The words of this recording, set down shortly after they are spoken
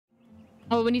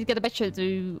Oh, we need to get a badger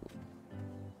to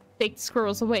take the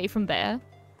squirrels away from there.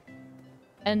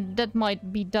 And that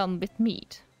might be done with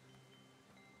meat.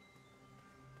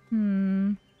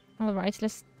 Alright,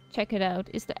 let's check it out.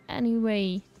 Is there any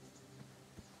way...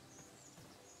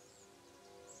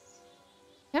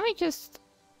 Can we just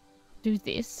do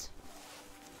this?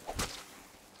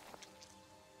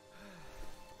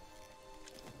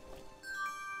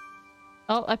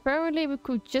 Oh, apparently we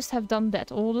could just have done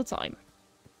that all the time.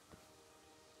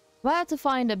 Where to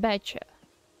find a badger?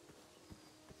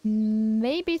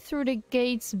 Maybe through the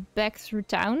gates back through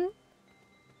town?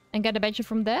 And get a badger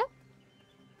from there?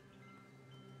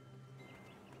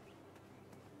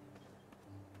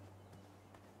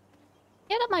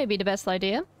 Yeah, that might be the best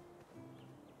idea.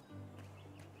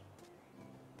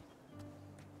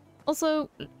 Also,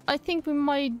 I think we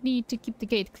might need to keep the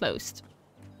gate closed.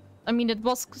 I mean, it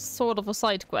was sort of a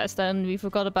side quest and we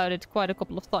forgot about it quite a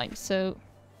couple of times, so...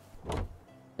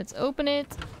 Let's open it.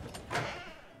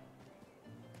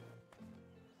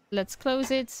 Let's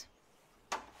close it.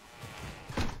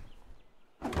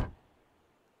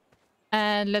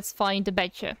 And let's find the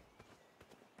badger.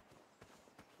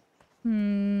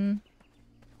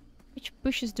 Which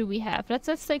bushes do we have?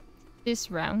 Let's take this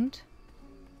round.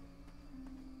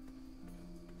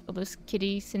 All those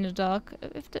kitties in the dark.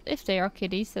 If they are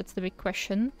kitties, that's the big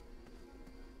question.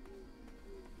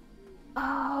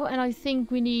 Oh, and I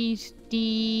think we need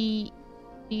the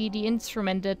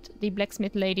instrument that the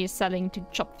blacksmith lady is selling to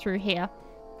chop through here.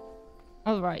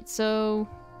 Alright, so...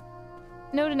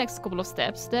 Know the next couple of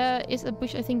steps. There is a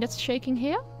bush, I think, that's shaking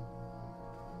here.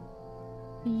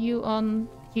 You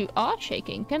are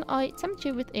shaking. Can I tempt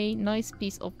you with a nice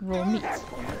piece of raw meat?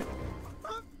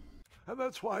 And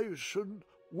that's why you shouldn't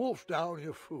wolf down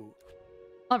your food.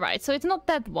 Alright, so it's not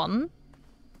that one.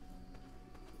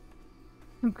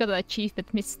 I've got to achieve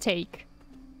that mistake.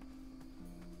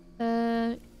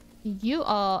 You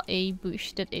are a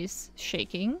bush that is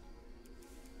shaking.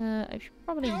 I should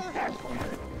probably...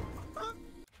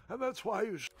 And that's why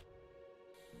you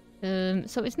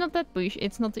so it's not that bush,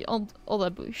 it's not the other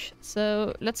bush.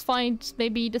 So let's find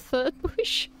maybe the third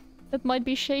bush that might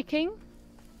be shaking.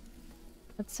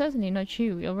 That's certainly not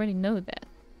you, we already know that.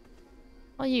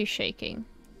 Are you shaking?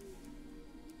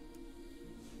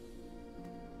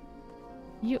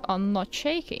 You are not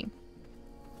shaking.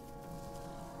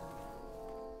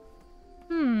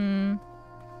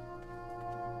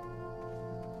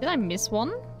 Did I miss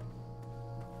one?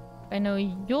 I know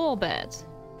you're bad.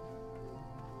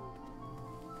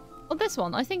 Oh, this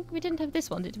one. I think we didn't have this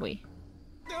one, did we?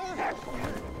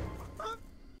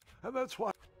 And that's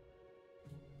why...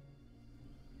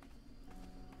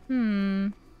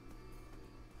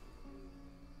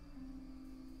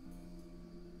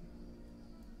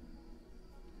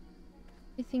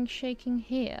 I think shaking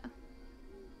here.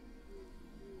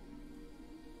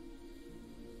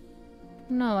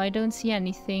 No, I don't see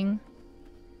anything.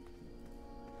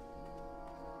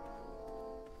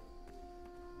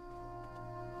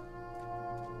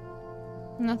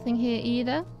 Nothing here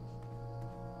either.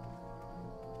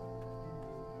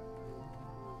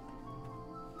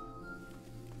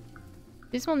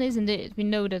 This one isn't it. We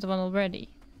know that one already.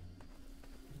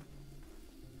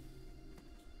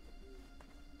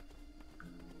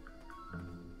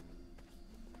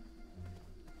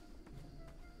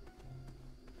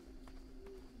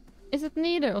 Is it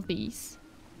neither of these?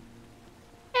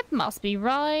 It must be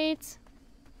right.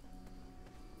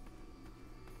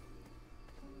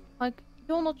 Like,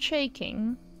 you're not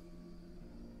shaking.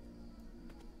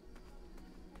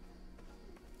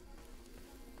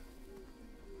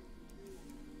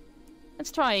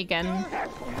 Let's try again.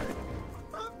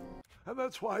 And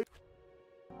that's why...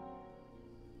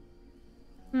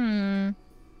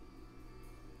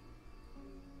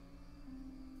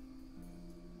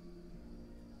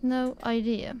 No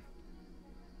idea.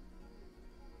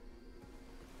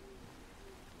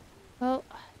 Well,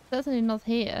 certainly not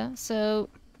here, so...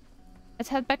 Let's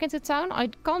head back into town. I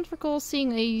can't recall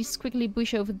seeing a squiggly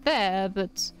bush over there,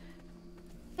 but...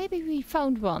 Maybe we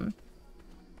found one.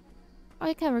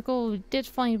 I can recall we did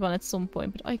find one at some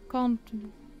point, but I can't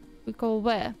recall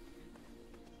where.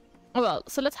 Oh well,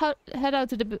 so let's head out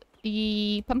to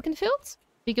the pumpkin fields,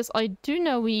 because I do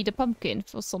know we need a pumpkin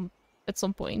for at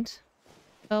some point.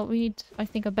 Well, we need, I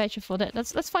think, a badger for that.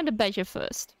 Let's find a badger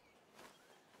first.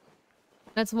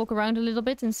 Let's walk around a little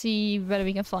bit and see whether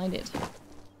we can find it.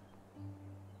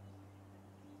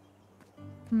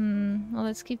 Well,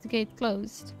 let's keep the gate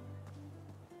closed.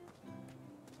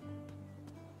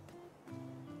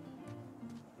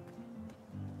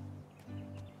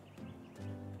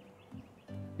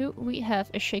 Do we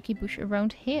have a shaky bush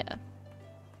around here?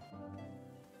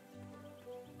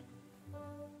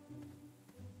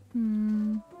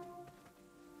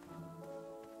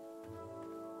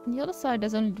 On the other side,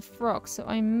 there's only the frog, so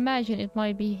I imagine it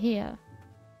might be here.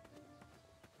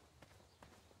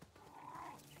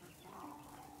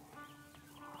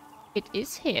 It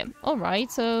is here. Alright,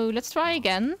 so let's try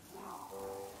again.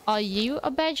 Are you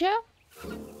a badger?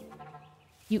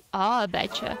 You are a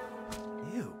badger.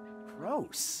 Ew,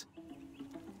 gross.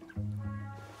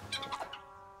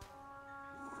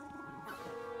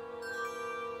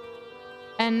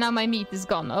 And now my meat is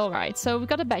gone. Alright, so we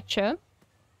got a badger.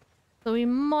 So we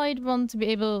might want to be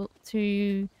able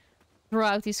to throw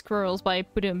out these squirrels by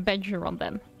putting a badger on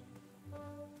them.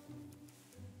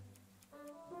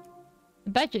 The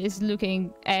badger is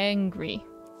looking angry.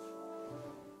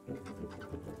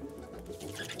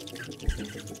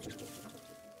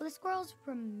 Will the squirrels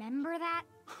remember that?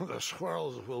 The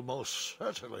squirrels will most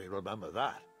certainly remember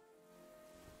that.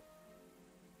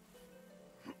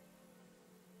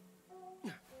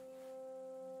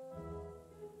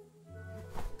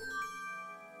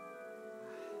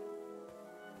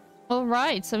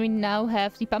 Alright, so we now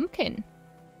have the pumpkin.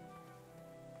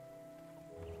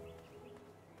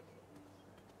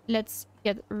 Let's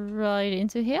get right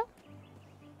into here.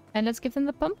 And let's give them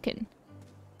the pumpkin.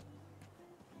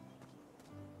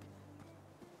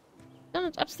 I'm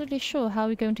not absolutely sure how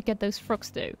we're going to get those frogs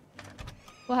though.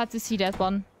 We'll have to see that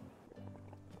one.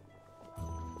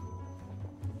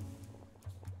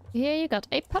 Here you got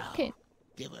a pumpkin.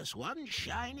 Give us one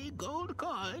shiny gold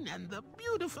coin and the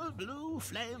beautiful blue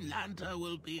flame lantern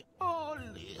will be all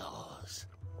yours.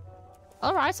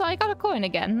 Alright, so I got a coin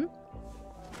again.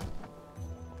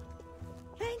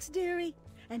 Thanks, dearie.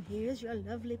 And here's your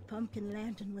lovely pumpkin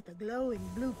lantern with a glowing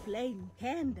blue flame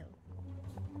candle.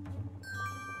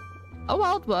 Oh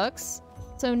well, it works.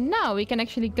 So now we can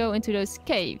actually go into those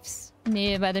caves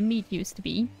near where the meat used to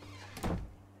be.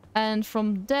 And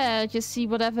from there, just see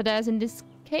whatever there's in this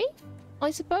cave, I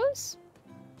suppose.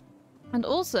 And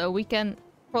also, we can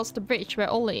cross the bridge where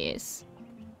Ollie is.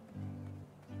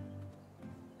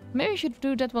 Maybe we should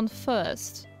do that one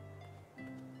first.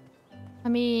 I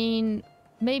mean,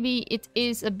 maybe it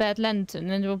is a bad lantern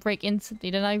and it will break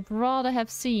instantly. Then I'd rather have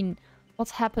seen what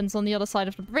happens on the other side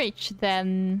of the bridge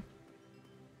than,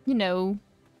 you know,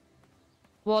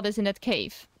 what is in that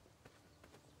cave.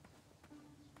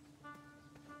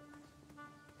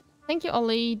 Thank you,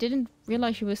 Ollie. Didn't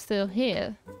realize you were still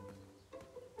here.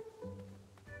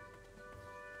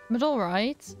 But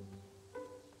alright.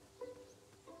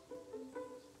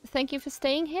 Thank you for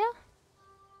staying here.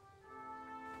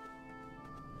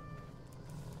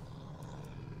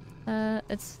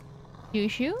 It's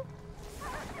Yushu.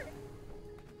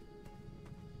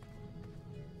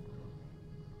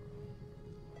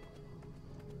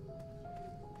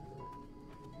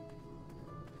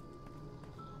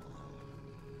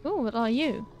 Ooh, what are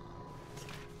you?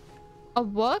 A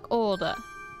work order.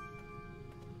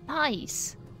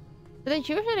 Nice. They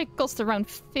usually cost around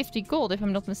 50 gold if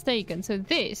I'm not mistaken, so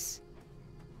this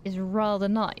is rather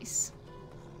nice.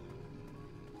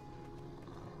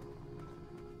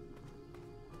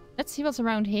 Let's see what's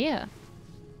around here.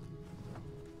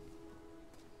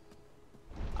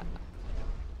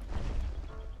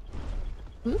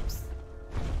 Oops.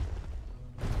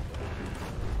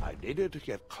 I needed to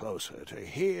get closer to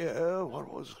hear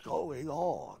what was going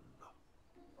on.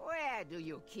 Where do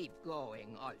you keep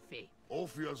going, Alfie?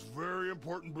 Alfie has very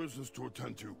important business to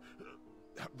attend to.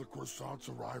 Have the croissants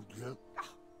arrived yet?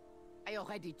 I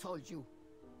already told you.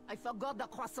 I forgot the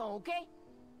croissant, okay?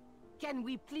 Can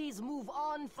we please move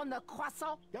on from the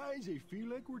croissant? Guys, I feel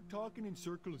like we're talking in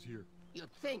circles here.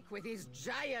 You'd think with his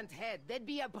giant head, there'd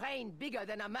be a brain bigger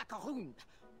than a macaroon.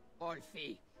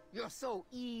 Alfie, you're so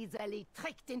easily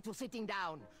tricked into sitting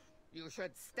down. You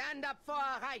should stand up for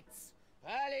our rights.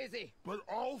 Well, easy. But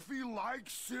Alfie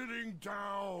likes sitting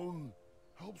down.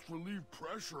 Helps relieve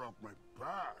pressure off my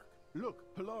back.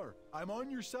 Look, Pilar, I'm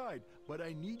on your side, but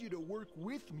I need you to work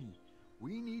with me.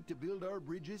 We need to build our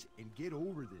bridges and get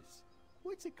over this.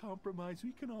 What's a compromise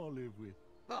we can all live with?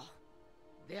 Oh,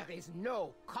 there is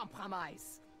no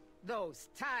compromise. Those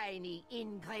tiny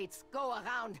ingrates go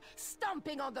around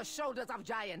stomping on the shoulders of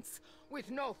giants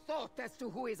with no thought as to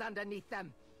who is underneath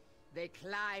them. They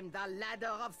climbed the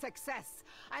ladder of success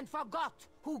and forgot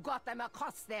who got them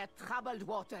across their troubled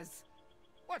waters.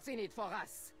 What's in it for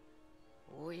us?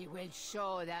 We will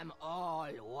show them all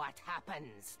what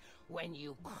happens when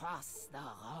you cross the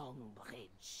wrong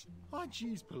bridge. Oh,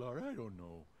 jeez, Pilar, I don't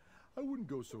know. I wouldn't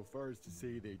go so far as to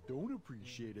say they don't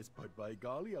appreciate us, but by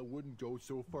golly, I wouldn't go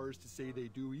so far as to say they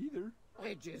do either.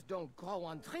 Bridges don't grow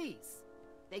on trees.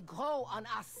 They grow on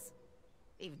us.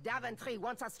 If Daventry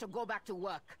wants us to go back to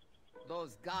work,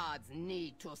 those guards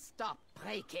need to stop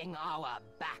breaking our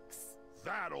backs.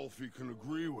 That Ulfie can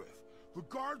agree with. The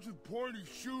guards with pointy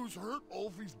shoes hurt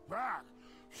Ulfie's back.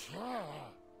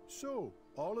 So,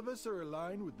 all of us are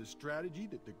aligned with the strategy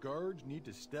that the guards need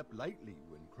to step lightly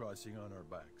when crossing on our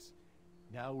backs.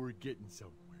 Now we're getting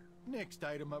somewhere. Next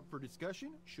item up for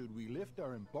discussion, should we lift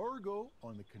our embargo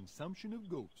on the consumption of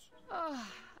goats?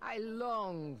 I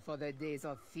long for the days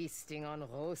of feasting on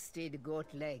roasted goat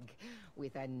leg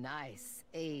with a nice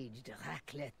aged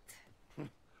raclette.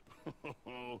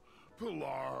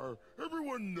 Pilar,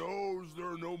 everyone knows there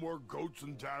are no more goats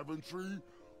in Daventry.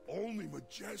 Only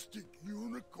majestic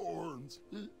unicorns.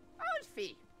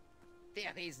 Alfie,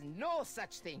 there is no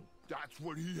such thing. That's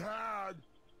what he had.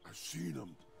 I've seen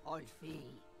him. Alfie,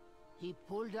 he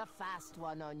pulled a fast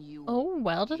one on you. Oh,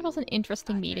 well, that was an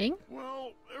interesting meeting.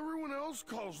 Well, everyone else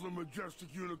calls them majestic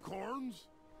unicorns.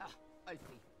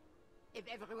 Alfie, if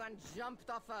everyone jumped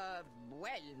off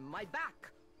my back,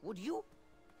 would you?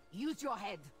 Use your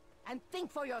head and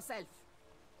think for yourself.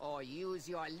 Or use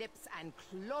your lips and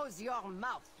close your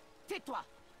mouth. Tais-toi.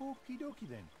 Okie dokie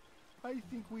then. I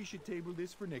think we should table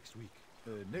this for next week.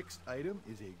 The next item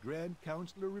is a Grand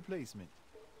Counselor replacement.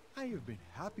 I have been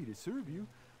happy to serve you,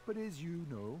 but as you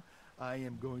know, I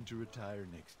am going to retire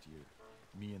next year.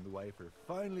 Me and the wife are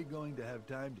finally going to have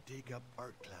time to take up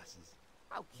art classes.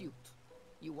 How cute.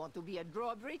 You want to be a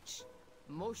drawbridge?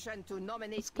 Motion to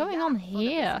nominate. What's going on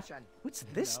here? What's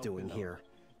this doing here?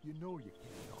 You know you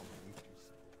can't nominate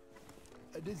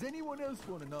yourself. Does anyone else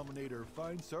want to nominate our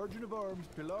fine Sergeant of Arms,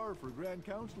 Pilar, for Grand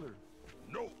Counselor?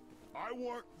 No, I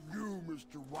want you,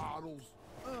 Mr. Waddles.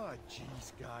 Ah,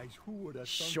 jeez, guys, who would have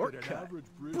thunk Shortcut. that an average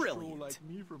bridge Brilliant. like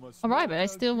me from a Alright, but I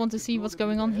small still town want to could see grow what's to be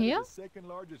going on the head here. of the second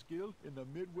largest guild in the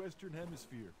Midwestern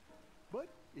Hemisphere. But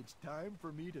it's time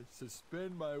for me to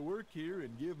suspend my work here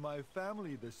and give my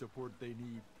family the support they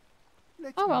need.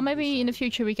 Let's Oh, well, move maybe this in the on.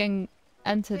 future we can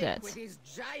enter Think that. with his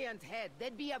giant head,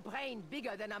 there'd be a brain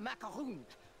bigger than a macaroon.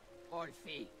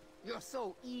 Alfie, you're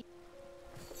so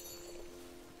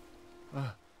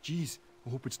Ah, jeez, I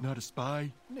hope it's not a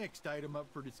spy. Next item up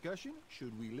for discussion,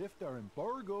 should we lift our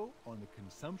embargo on the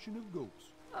consumption of goats?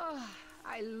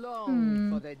 I long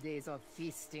for the days of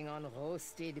feasting on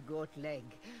roasted goat leg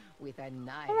with a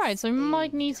nice. Alright, so we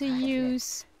might need to aged raclette.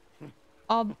 use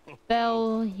our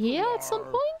bell here at some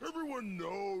Pilar, point? Everyone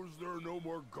knows there are no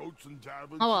more goats in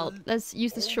Daventry. Oh well, let's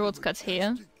use the Only shortcut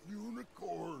here. majestic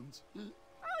unicorns.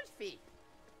 Alfie,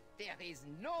 there is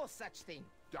no such thing.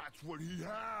 That's what he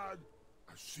had.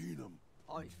 I've seen him.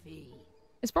 Alfie.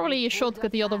 It's probably a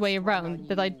shortcut the other way around,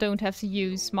 that I don't have to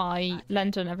use my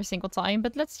lantern every single time,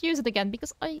 but let's use it again,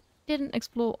 because I didn't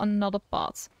explore another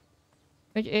part.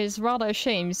 Which is rather a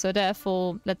shame, so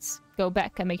therefore let's go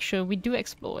back and make sure we do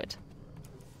explore it.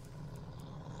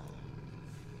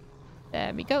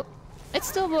 There we go. It's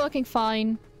still working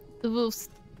fine. The wolves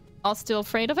are still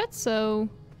afraid of it, so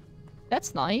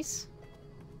that's nice.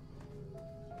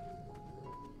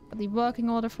 Got the working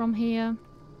order from here.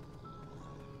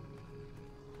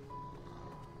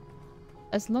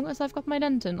 As long as I've got my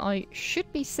lantern, I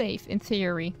should be safe in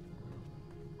theory.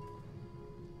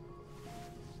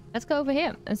 Let's go over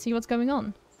here and see what's going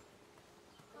on.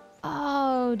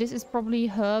 Oh, this is probably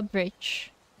her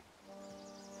bridge.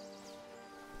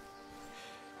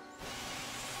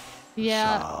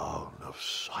 Yeah. Sound of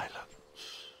silence.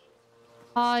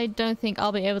 I don't think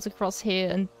I'll be able to cross here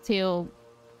until...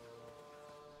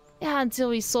 yeah, until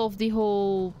we solve the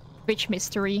whole bridge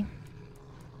mystery.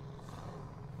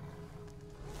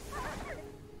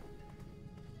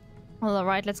 Well,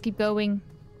 alright, let's keep going.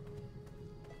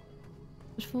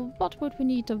 But for what would we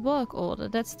need a work order?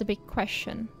 That's the big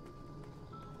question.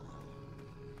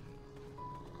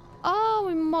 Oh,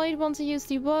 we might want to use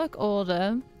the work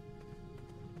order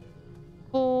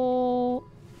for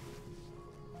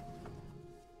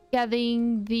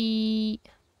getting the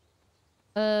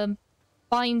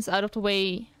vines out of the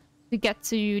way to get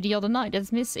to the other knight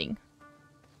that's missing.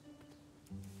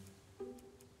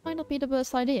 Might not be the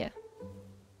worst idea.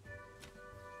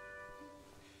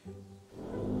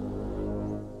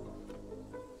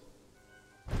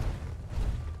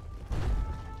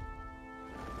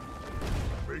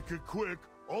 Make it quick.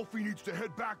 Alfie needs to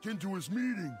head back into his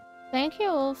meeting. Thank you,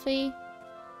 Wolfie.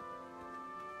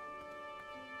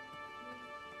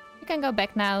 You can go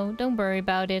back now. Don't worry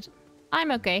about it.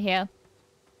 I'm okay here.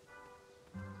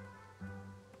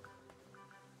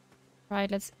 Right,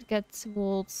 let's get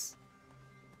towards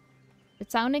the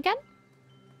town again.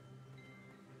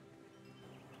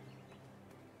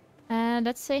 And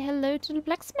let's say hello to the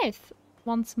blacksmith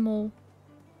once more.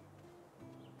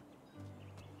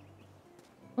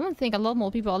 I don't think a lot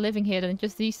more people are living here than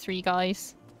just these three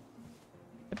guys.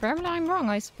 Apparently I'm wrong,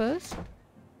 I suppose.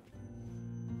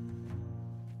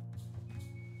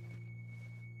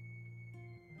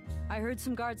 I heard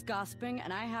some guards gossiping,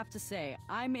 and I have to say,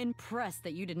 I'm impressed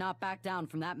that you did not back down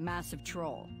from that massive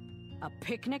troll. A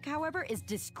picnic, however, is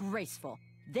disgraceful.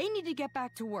 They need to get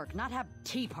back to work, not have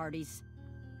tea parties.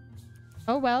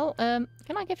 Oh well,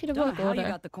 can I give you the Don't work know how order? you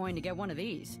got the coin to get one of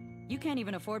these. You can't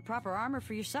even afford proper armor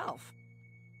for yourself.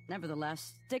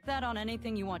 Nevertheless, stick that on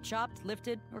anything you want chopped,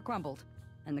 lifted, or crumbled,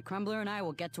 and the crumbler and I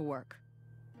will get to work.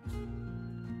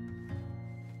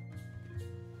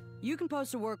 You can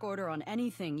post a work order on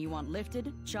anything you want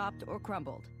lifted, chopped, or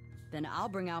crumbled. Then I'll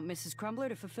bring out Mrs. Crumbler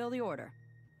to fulfill the order.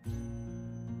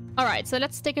 Alright, so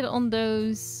let's stick it on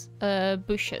those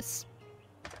bushes.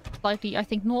 Slightly, I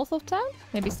think, north of town?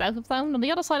 Maybe south of town? On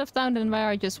the other side of town than where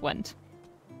I just went.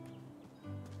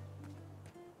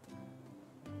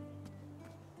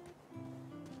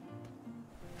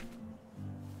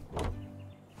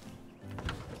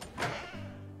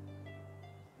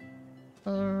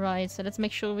 Alright, so let's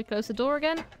make sure we close the door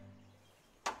again.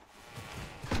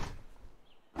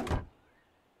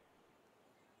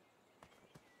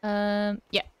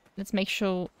 Yeah, let's make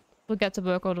sure we'll get the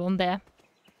work order on there.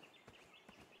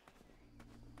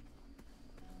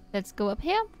 Let's go up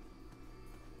here.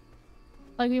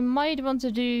 Like, we might want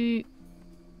to do...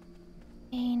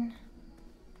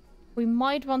 We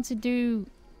might want to do...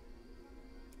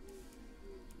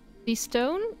 the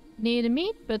stone near the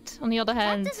meat, but on the other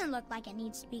hand... That doesn't look like it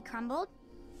needs to be crumbled.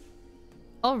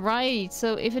 Alright,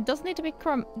 so if it does need to be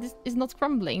this is not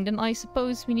crumbling, then I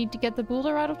suppose we need to get the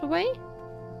boulder out of the way?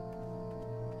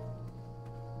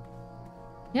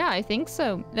 Yeah, I think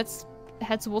so. Let's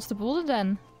head towards the boulder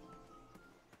then.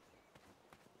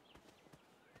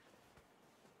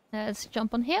 Let's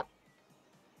jump on here.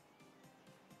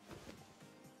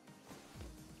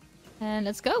 And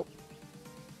let's go.